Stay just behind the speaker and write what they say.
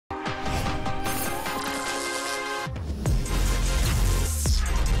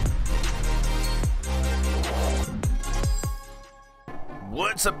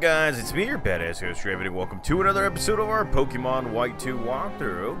What's up, guys? It's me, your badass host Draven, and welcome to another episode of our Pokemon White 2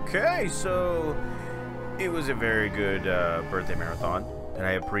 walkthrough. Okay, so it was a very good birthday marathon, and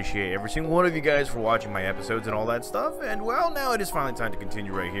I appreciate every single one of you guys for watching my episodes and all that stuff. And well, now it is finally time to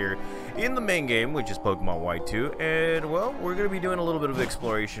continue right here in the main game, which is Pokemon White 2. And well, we're going to be doing a little bit of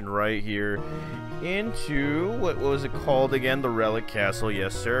exploration right here into, what was it called again? The Relic Castle,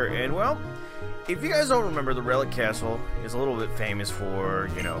 yes sir. And well, if you guys don't remember, the Relic Castle is a little bit famous for,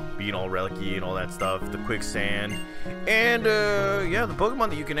 you know, being all relic-y and all that stuff, the quicksand, and, yeah, the Pokemon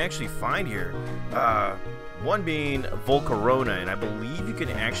that you can actually find here. One being Volcarona, and I believe you can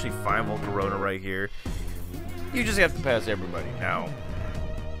actually find Volcarona right here. You just have to pass everybody. Now,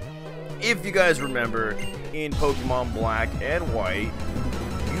 if you guys remember, in Pokemon Black and White,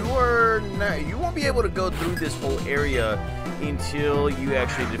 you won't be able to go through this whole area until you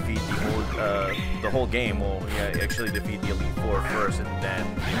actually defeat the whole game. Well, yeah, actually defeat the Elite Four first, and then,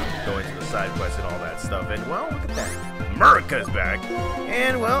 you know, go into the side quests and all that stuff. And well, look at that, Murica's back,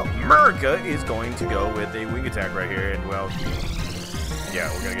 and well, Murica is going to go with a wing attack right here, and well,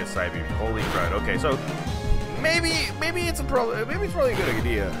 yeah, we're gonna get side beam. Holy crud! Okay, so maybe it's probably a good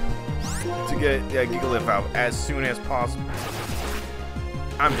idea to get Gigalith out as soon as possible.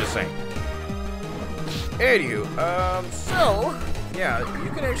 I'm just saying. Anywho, so, yeah,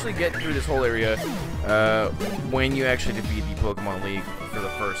 you can actually get through this whole area when you actually defeat the Pokemon League for the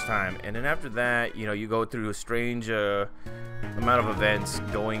first time. And then after that, you know, you go through a strange amount of events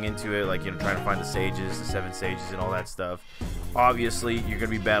going into it, like, you know, trying to find the sages, the 7 sages, and all that stuff. Obviously, you're going to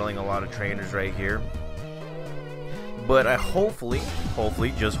be battling a lot of trainers right here. But hopefully,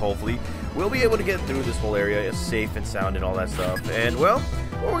 just hopefully, we'll be able to get through this whole area safe and sound and all that stuff. And, well,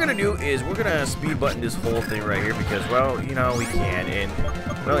 what we're going to do is we're going to speed button this whole thing right here because, well, you know, we can. And,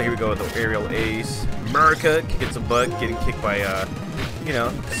 well, here we go with the aerial ace. Murica kicking some butt, getting kicked by, you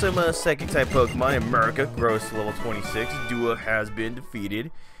know, some psychic type Pokemon. And Murica grows to level 26. Dua has been defeated.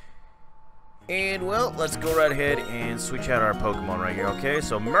 And, well, let's go right ahead and switch out our Pokemon right here, okay?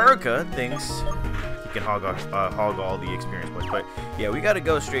 So, Murica thinks can hog all the experience points, but yeah, we got to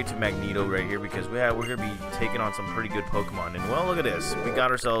go straight to Magneto right here because we're gonna be taking on some pretty good Pokemon. And well, look at this, we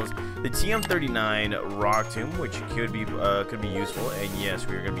got ourselves the TM39 Rock Tomb, which could be useful. And yes,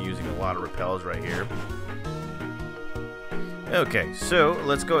 we're gonna be using a lot of repels right here. Okay, so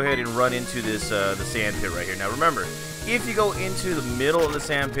let's go ahead and run into this the sand pit right here. Now remember, if you go into the middle of the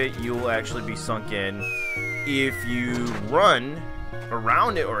sand pit, you will actually be sunk in. If you run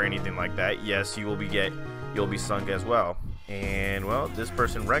around it or anything like that, yes, you'll be sunk as well. And well, this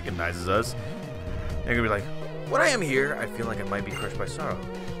person recognizes us. They're gonna be like, "When I am here, I feel like I might be crushed by sorrow.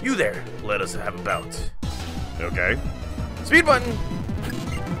 You there, let us have a bout." Okay, speed button.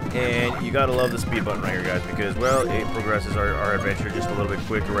 And you gotta love the speed button right here, guys, because well, it progresses our adventure just a little bit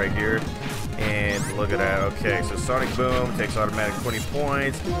quicker right here. And look at that. Okay, so Sonic Boom takes automatic 20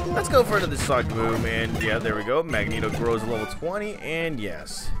 points. Let's go for another Sonic Boom, and yeah, there we go. Magneto grows to level 20, and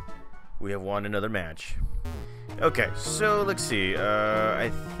yes, we have won another match. Okay, so let's see. I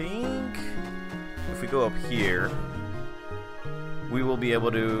think if we go up here, we will be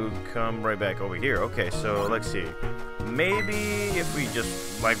able to come right back over here. Okay, so let's see. Maybe if we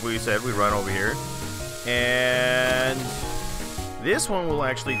just, like we said, we run over here, and this one will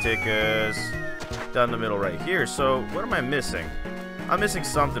actually take us down the middle right here. So what am I missing? I'm missing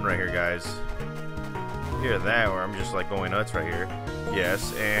something right here, guys. Hear that, or I'm just like going nuts right here.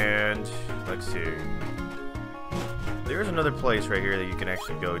 Yes, and let's see. There's another place right here that you can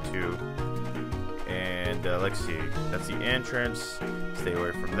actually go to. And let's see. That's the entrance. Stay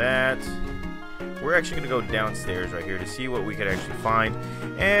away from that. We're actually going to go downstairs right here to see what we could actually find.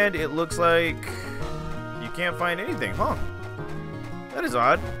 And it looks like you can't find anything, huh? That is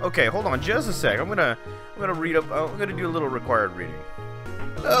odd. Okay, hold on just a sec. I'm gonna read up. I'm gonna do a little required reading.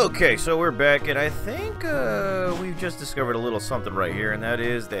 Okay, so we're back, and I think we've just discovered a little something right here, and that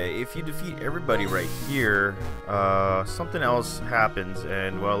is that if you defeat everybody right here, something else happens.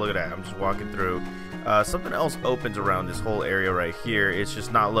 And well, look at that. I'm just walking through. Something else opens around this whole area right here. It's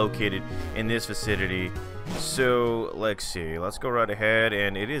just not located in this vicinity. So let's see. Let's go right ahead,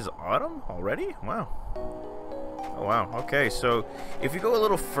 and it is autumn already. Wow. Oh, wow. Okay, so if you go a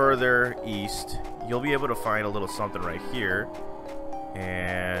little further east, you'll be able to find a little something right here.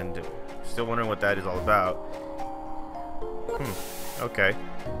 And still wondering what that is all about. Okay.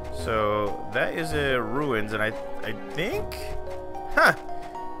 So that is ruins, and I think, huh.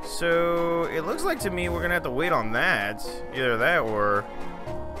 So it looks like to me we're gonna have to wait on that. Either that or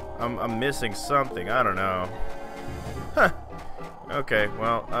I'm missing something. I don't know. Huh. Okay,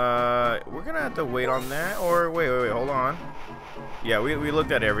 well, we're gonna have to wait on that, or wait, hold on. Yeah, we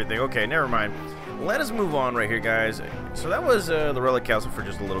looked at everything. Okay, never mind. Let us move on right here, guys. So that was the Relic Castle for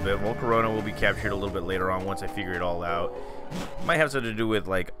just a little bit. Volcarona will be captured a little bit later on once I figure it all out. Might have something to do with,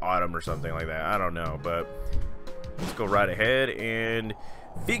 like, autumn or something like that. I don't know, but let's go right ahead and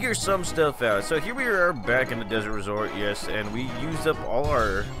figure some stuff out. So here we are back in the Desert Resort, yes, and we used up all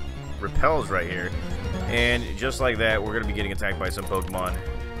our repels right here. And just like that, we're going to be getting attacked by some Pokemon.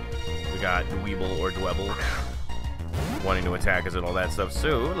 We got Dweeble or Dwebble wanting to attack us and all that stuff.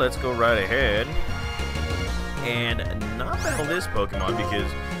 So let's go right ahead and not battle this Pokemon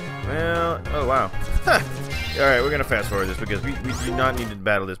because, well, oh wow. Alright, we're gonna fast forward this because we do not need to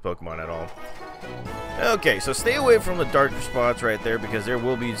battle this Pokemon at all. Okay, so stay away from the dark spots right there because there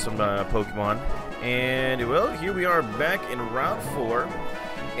will be some Pokemon. And, well, here we are back in Route 4.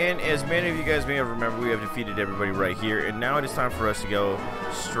 And as many of you guys may have remembered, we have defeated everybody right here. And now it is time for us to go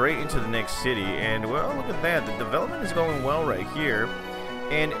straight into the next city. And, well, look at that. The development is going well right here.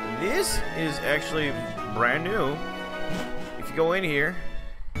 And this is actually brand new. If you go in here,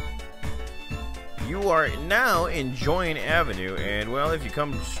 you are now in Join Avenue. And, well, if you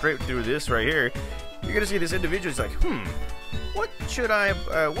come straight through this right here, you're going to see this individual is like, what should I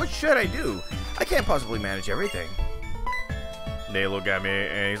do? I can't possibly manage everything. They look at me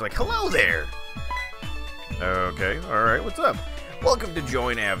and he's like, hello there. Okay, alright, what's up? Welcome to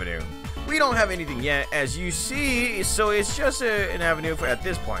Join Avenue. We don't have anything yet, as you see, so it's just an avenue at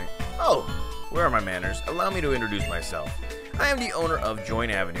this point. Oh, where are my manners? Allow me to introduce myself. I am the owner of Join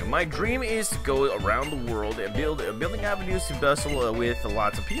Avenue. My dream is to go around the world and building avenues to bustle with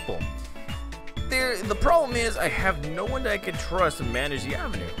lots of people. The problem is I have no one that I can trust to manage the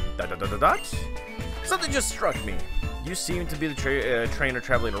avenue. Something just struck me. You seem to be the trainer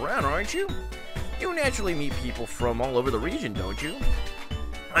traveling around, aren't you? You naturally meet people from all over the region, don't you?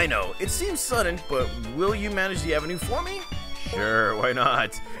 I know, it seems sudden, but will you manage the avenue for me? Sure, why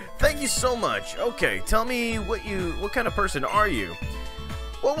not? Thank you so much. Okay, tell me what kind of person are you?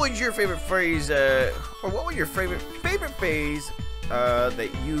 What would your favorite phrase, or what would your favorite phrase that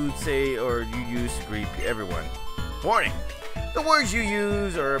you'd say or you use to greet everyone? Warning! The words you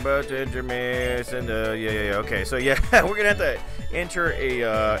use are about to intermix, and yeah. Okay, so yeah, we're gonna have to enter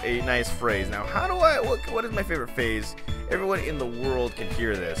a nice phrase. Now, how do I? What is my favorite phrase? Everyone in the world can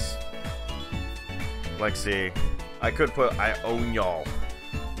hear this. Let's see. I could put "I own y'all,"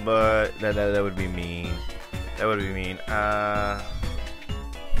 but that would be mean. That would be mean. No,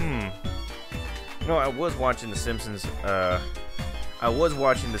 I was watching The Simpsons.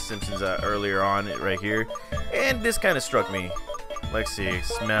 Earlier on, right here, and this kind of struck me. Let's see,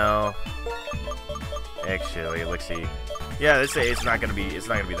 smell. Actually, let's see. Yeah, let's say it's not gonna be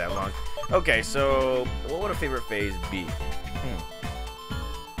that long. Okay, so what would a favorite phase be?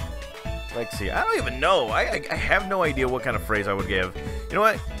 Let's see. I don't even know. I have no idea what kind of phrase I would give. You know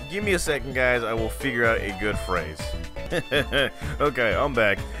what? Give me a second, guys. I will figure out a good phrase. Okay, I'm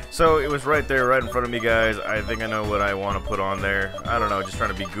back. So it was right there, right in front of me, guys. I think I know what I want to put on there. I don't know, just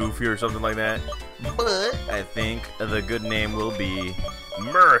trying to be goofy or something like that. But I think the good name will be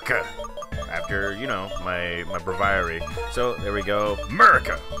America. After, you know, my breviary. So there we go,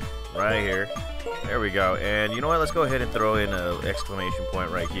 America, right here. There we go. And you know what? Let's go ahead and throw in an exclamation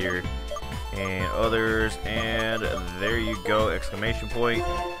point right here. And others, and there you go, exclamation point.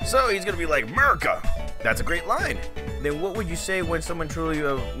 So he's gonna be like, America! That's a great line. Then what would you say when someone truly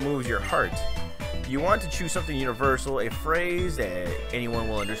moves your heart? You want to choose something universal, a phrase that anyone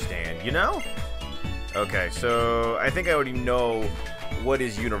will understand, you know? Okay, so I think I already know what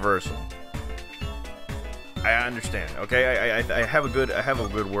is universal. I understand, okay? I have a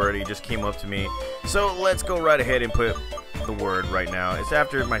good word. It just came up to me. So let's go right ahead and put the word right now. It's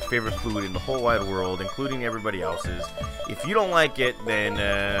after my favorite food in the whole wide world, including everybody else's. If you don't like it, then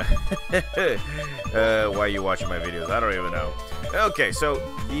why are you watching my videos? I don't even know. Okay, so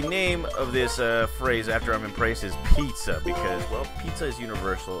the name of this phrase after I'm impressed is pizza, because, well, pizza is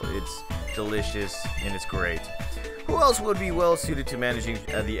universal. It's delicious and it's great. Who else would be well suited to managing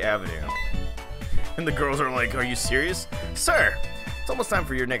the avenue? And the girls are like, are you serious? Sir, it's almost time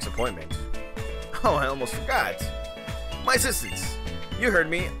for your next appointment. Oh, I almost forgot. My assistants, you heard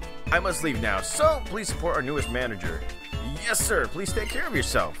me. I must leave now, so please support our newest manager. Yes, sir. Please take care of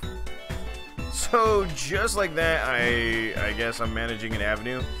yourself. So, just like that, I guess I'm managing an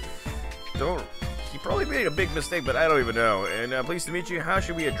avenue. He probably made a big mistake, but I don't even know. And pleased to meet you. How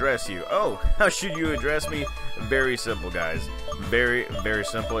should we address you? Oh, how should you address me? Very simple, guys. Very, very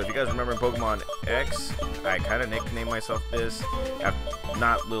simple. If you guys remember in Pokemon X, I kind of nicknamed myself this.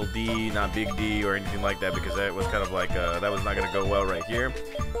 Not Little D, not Big D, or anything like that, because that was kind of like that was not gonna go well right here.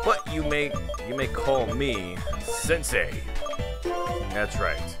 But you may call me Sensei. That's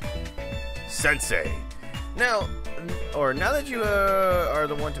right. Sensei. Now that you are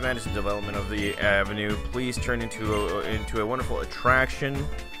the one to manage the development of the avenue, please turn into a wonderful attraction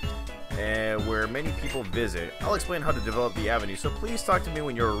where many people visit. I'll explain how to develop the avenue, so please talk to me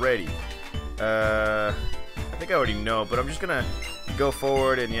when you're ready. I think I already know, but I'm just gonna go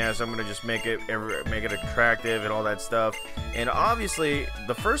forward, and yes, I'm gonna just make it attractive and all that stuff. And obviously,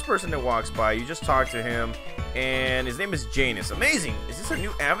 the first person that walks by, you just talk to him, and his name is Janus. Amazing! Is this a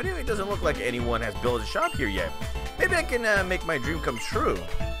new avenue? It doesn't look like anyone has built a shop here yet. Maybe I can make my dream come true.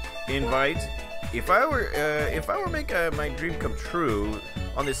 Invite. If I were make my dream come true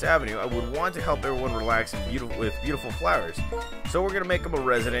on this avenue, I would want to help everyone relax and with beautiful flowers. So we're gonna make him a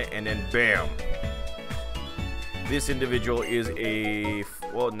resident, and then bam. This individual is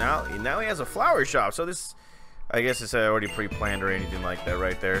now he has a flower shop. So this, I guess it's already pre-planned or anything like that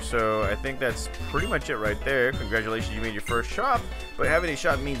right there. So I think that's pretty much it right there. Congratulations, you made your first shop, but having a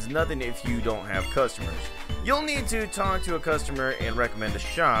shop means nothing if you don't have customers. You'll need to talk to a customer and recommend a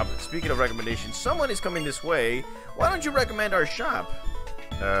shop. Speaking of recommendations, someone is coming this way. Why don't you recommend our shop?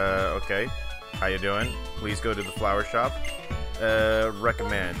 Okay. How you doing? Please go to the flower shop.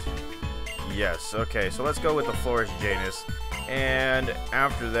 Recommend. Yes, okay, so let's go with the florist Janus. And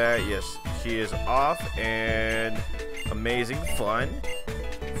after that, yes, she is off, and amazing, fun.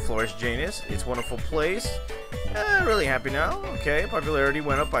 Florist Janus, it's a wonderful place. Really happy now. Okay, popularity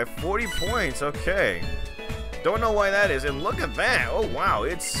went up by 40 points. Okay. Don't know why that is, and look at that. Oh wow,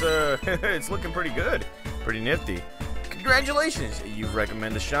 it's it's looking pretty good. Pretty nifty. Congratulations! You've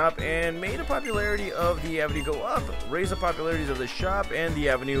recommended the shop and made the popularity of the avenue go up. Raise the popularities of the shop and the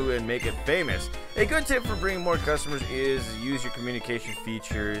avenue and make it famous. A good tip for bringing more customers is use your communication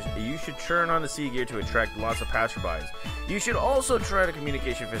features. You should turn on the sea gear to attract lots of passerbys. You should also try the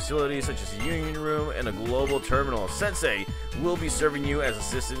communication facilities such as a union room and a global terminal. Sensei will be serving you as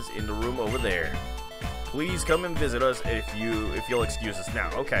assistants in the room over there. Please come and visit us if you'll excuse us now.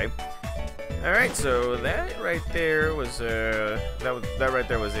 Okay. All right, so that right there was that right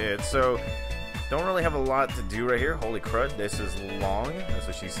there was it. So don't really have a lot to do right here. Holy crud, this is long. That's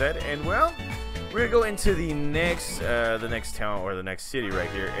what she said. And well, we're gonna go into the next town or the next city right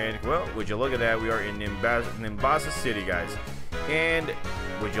here. And well, would you look at that? We are in Nimbasa City, guys. And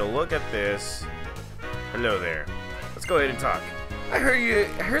would you look at this? Hello there. Let's go ahead and talk. I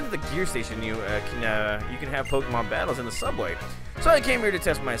heard that the gear station you can have Pokemon battles in the subway. So I came here to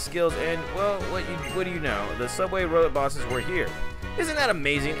test my skills, and well, what do you know? The subway road bosses were here. Isn't that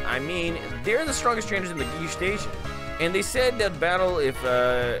amazing? I mean, they're the strongest trainers in the gear station, and they said they'd battle if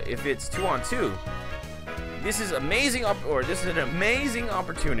it's 2-on-2. This is amazing, this is an amazing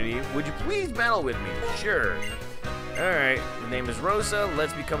opportunity. Would you please battle with me? Sure. All right. The name is Rosa.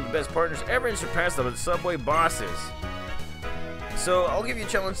 Let's become the best partners ever and surpass the subway bosses. So I'll give you a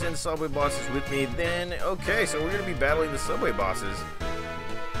challenge to end the subway bosses with me then. Okay, so we're going to be battling the subway bosses.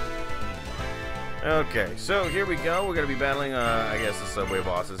 Okay, so here we go. We're going to be battling, I guess, the subway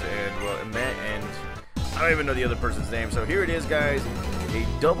bosses. And, well, and I don't even know the other person's name. So here it is, guys. A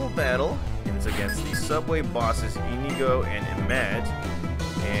double battle. And it's against the subway bosses, Inigo and Emmet.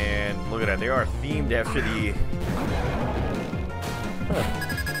 And look at that. They are themed after the...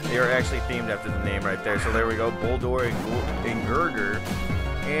 They are actually themed after the name right there. So there we go, Boldor and Gurgur.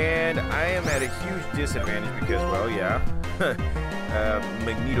 And I am at a huge disadvantage because, well, yeah,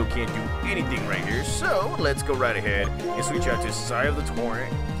 Magneto can't do anything right here. So let's go right ahead and switch out to Sai of the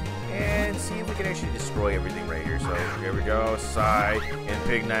Torrent and see if we can actually destroy everything right here. So here we go, Sai and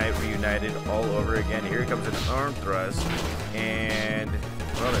Pig Knight reunited all over again. Here comes an arm thrust, and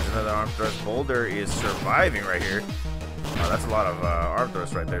well, there's another arm thrust. Boulder is surviving right here. That's a lot of arm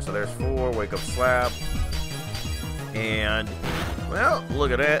thrusts right there. So there's 4, wake up slap, and well,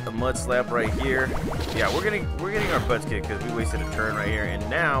 look at that, a mud slap right here. Yeah, we're getting our butts kicked because we wasted a turn right here, and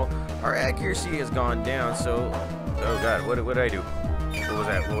now our accuracy has gone down. So, oh god, what did I do? What was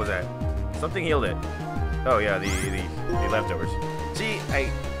that? What was that? Something healed it. Oh yeah, the leftovers. See,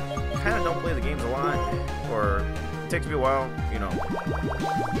 I kind of don't play the games a lot, or it takes me a while, you know.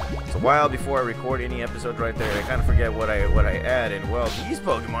 It's a while before I record any episodes right there. I kind of forget what I add, and well, these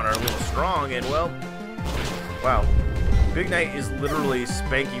Pokemon are a little strong, and well, wow. Big Knight is literally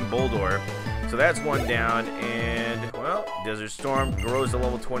spanking Boldor. So that's one down, and well, Desert Storm grows to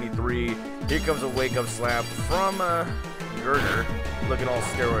level 23. Here comes a wake up slap from Gurgur, looking all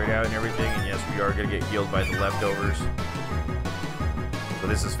steroid out and everything, and yes, we are gonna get healed by the leftovers. So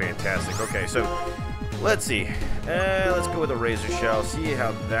this is fantastic. Okay, so let's see. Let's go with a Razor Shell, see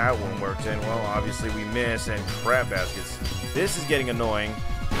how that one works. And well, obviously we miss, and crap baskets. This is getting annoying.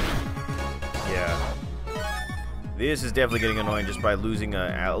 Yeah. This is definitely getting annoying just by losing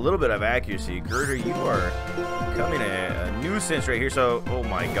a little bit of accuracy. Girder, you are becoming a nuisance right here. So, oh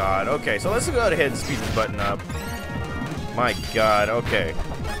my god. Okay, so let's go ahead and speed this button up. My god, okay.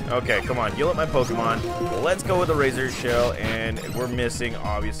 Okay, come on, heal up my Pokemon. Let's go with the Razor Shell, and we're missing,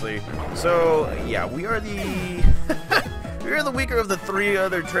 obviously. So, yeah, we are the... we are the weaker of the 3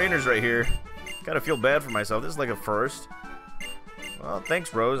 other trainers right here. Gotta feel bad for myself. This is like a first. Well,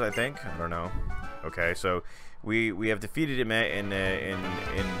 thanks, Rose, I think. I don't know. Okay, so... We have defeated him in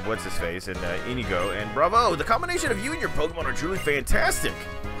what's his face, in Inigo, and bravo! The combination of you and your Pokemon are truly fantastic.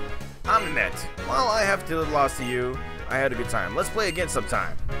 I'm Met. While I have to lost to you, I had a good time. Let's play again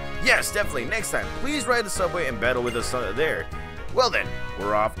sometime. Yes, definitely. Next time, please ride the subway and battle with us there. Well then,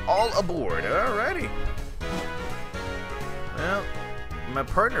 we're off. All aboard. Alrighty. Well, my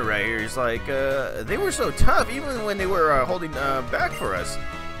partner right here is like, they were so tough even when they were holding back for us.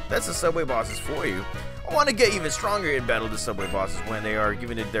 That's the subway bosses for you. I want to get even stronger in battle the subway bosses when they are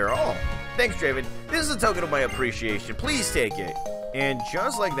giving it their all. Thanks, Draven. This is a token of my appreciation. Please take it. And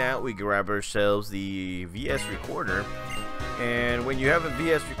just like that, we grab ourselves the VS recorder. And when you have a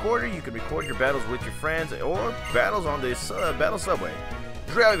VS recorder, you can record your battles with your friends or battles on this battle subway.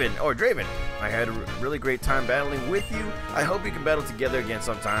 Draven, I had a really great time battling with you. I hope we can battle together again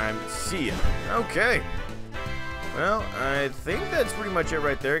sometime. See ya. Okay. Well, I think that's pretty much it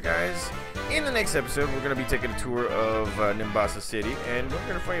right there, guys. In the next episode, we're going to be taking a tour of Nimbasa City, and we're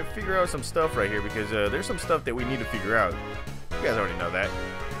going to figure out some stuff right here, because there's some stuff that we need to figure out. You guys already know that.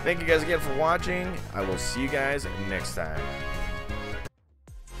 Thank you guys again for watching. I will see you guys next time.